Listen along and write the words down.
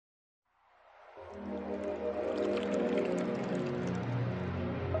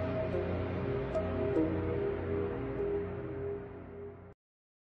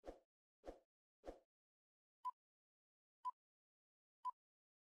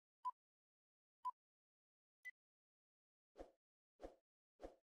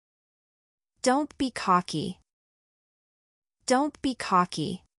Don't be cocky. Don't be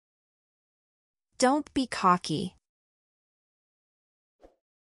cocky. Don't be cocky.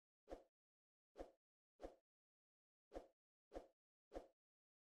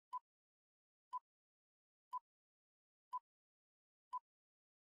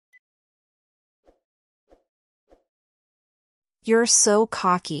 You're so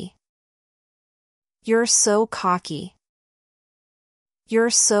cocky. You're so cocky.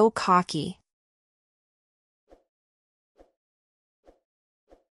 You're so cocky.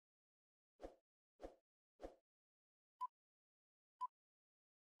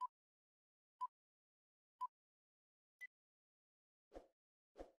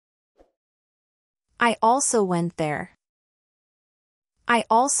 I also went there. I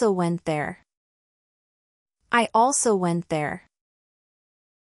also went there. I also went there.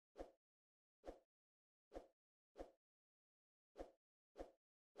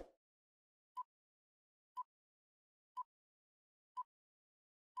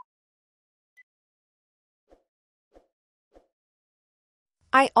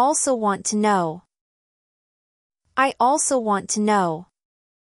 I also want to know. I also want to know.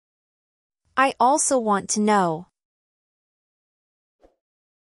 I also want to know.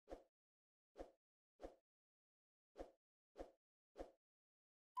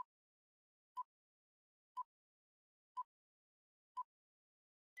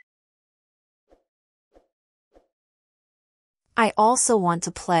 I also want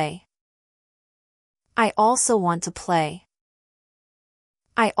to play. I also want to play.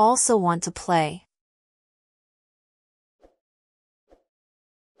 I also want to play.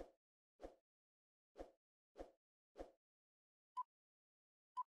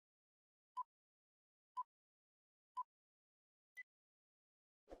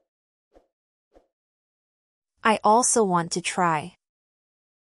 I also want to try.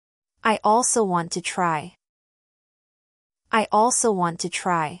 I also want to try. I also want to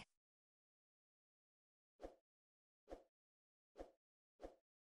try.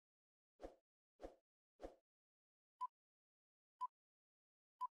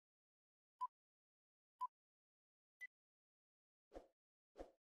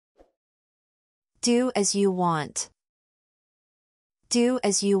 Do as you want. Do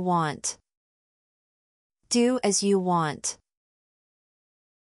as you want. Do as you want.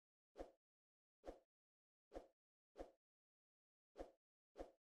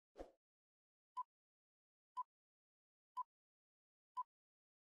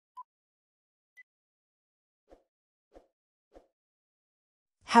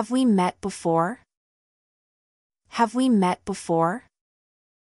 Have we met before? Have we met before?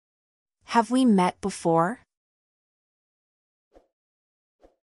 Have we met before?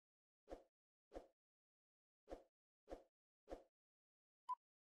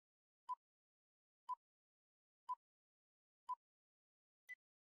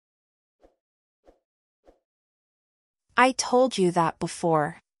 I told you that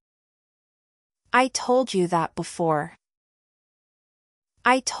before. I told you that before.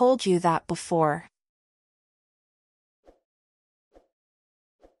 I told you that before.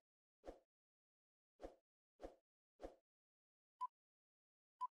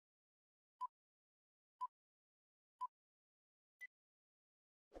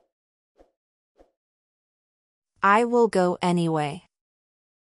 I will go anyway.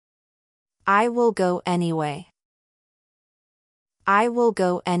 I will go anyway. I will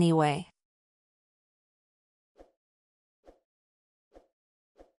go anyway.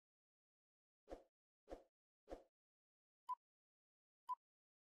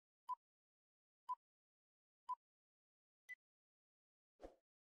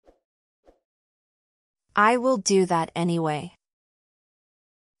 I will do that anyway.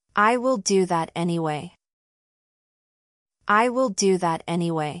 I will do that anyway. I will do that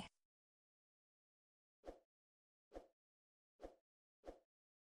anyway.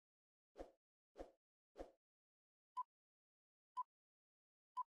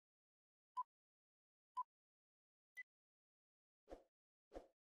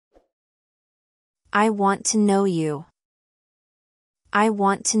 I want to know you. I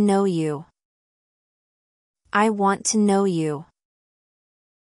want to know you. I want to know you.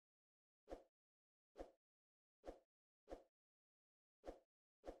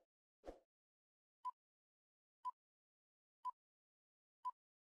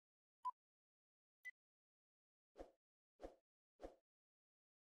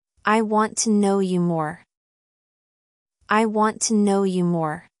 I want to know you more. I want to know you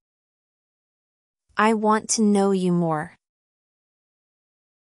more. I want to know you more.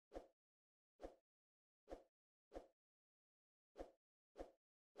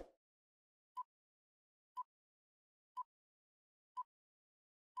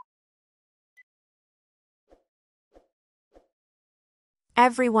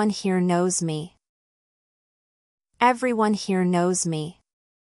 Everyone here knows me. Everyone here knows me.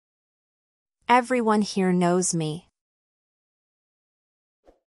 Everyone here knows me.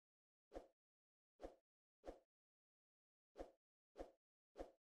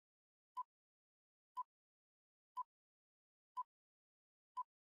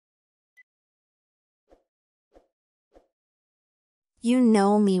 You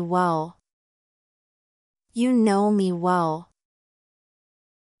know me well. You know me well.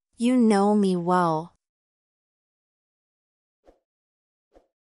 You know me well.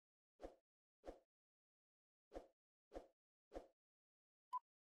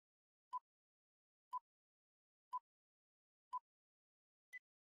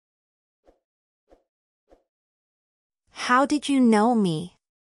 How did you know me?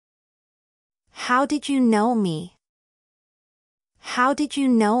 How did you know me? How did you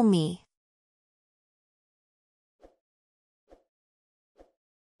know me?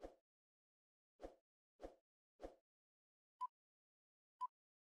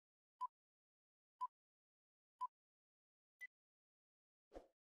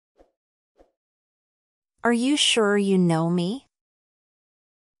 Are you sure you know me?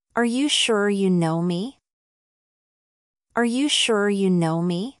 Are you sure you know me? Are you sure you know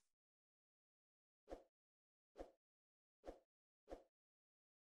me?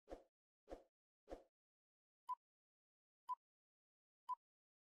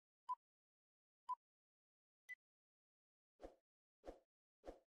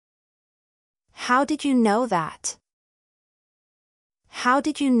 How did you know that? How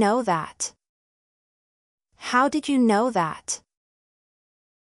did you know that? How did you know that?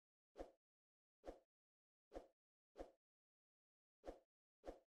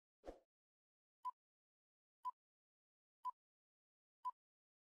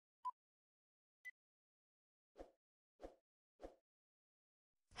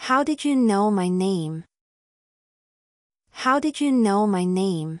 How did you know my name? How did you know my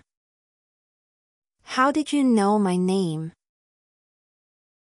name? How did you know my name?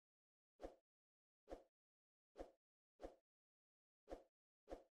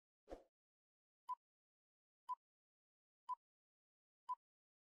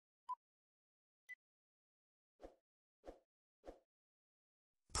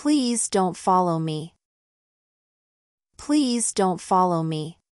 Please don't follow me. Please don't follow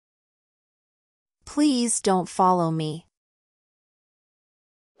me. Please don't follow me.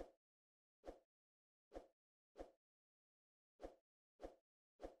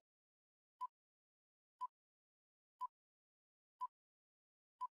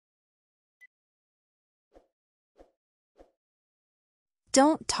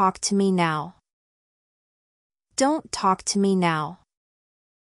 Don't talk to me now. Don't talk to me now.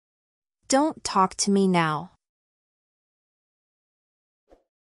 Don't talk to me now.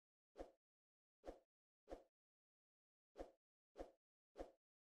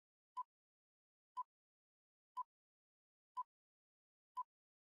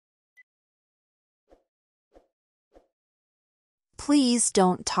 Please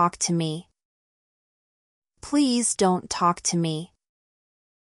don't talk to me. Please don't talk to me.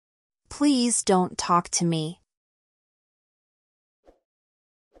 Please don't talk to me.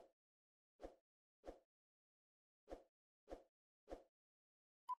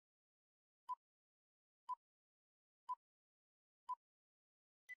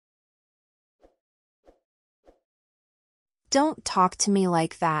 Don't talk to me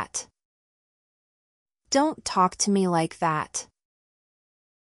like that. Don't talk to me like that.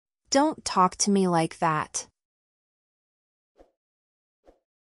 Don't talk to me like that.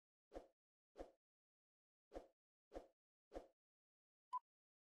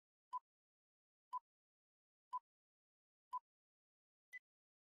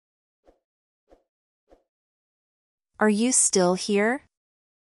 Are you still here?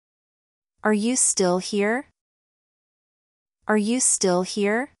 Are you still here? Are you still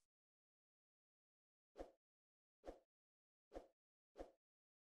here?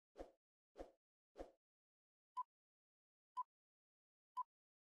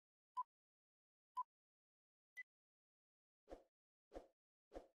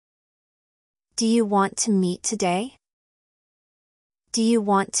 Do you want to meet today? Do you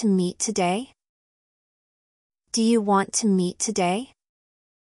want to meet today? Do you want to meet today?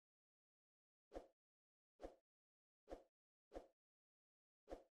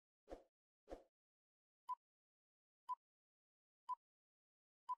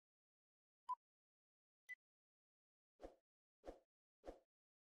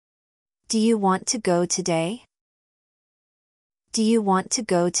 Do you want to go today? Do you want to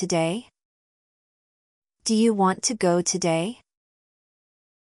go today? Do you want to go today?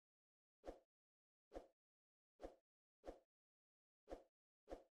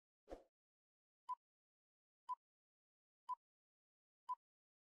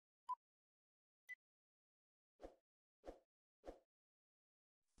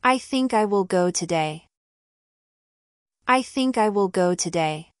 I think I will go today. I think I will go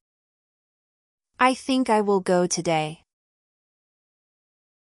today. I think I will go today.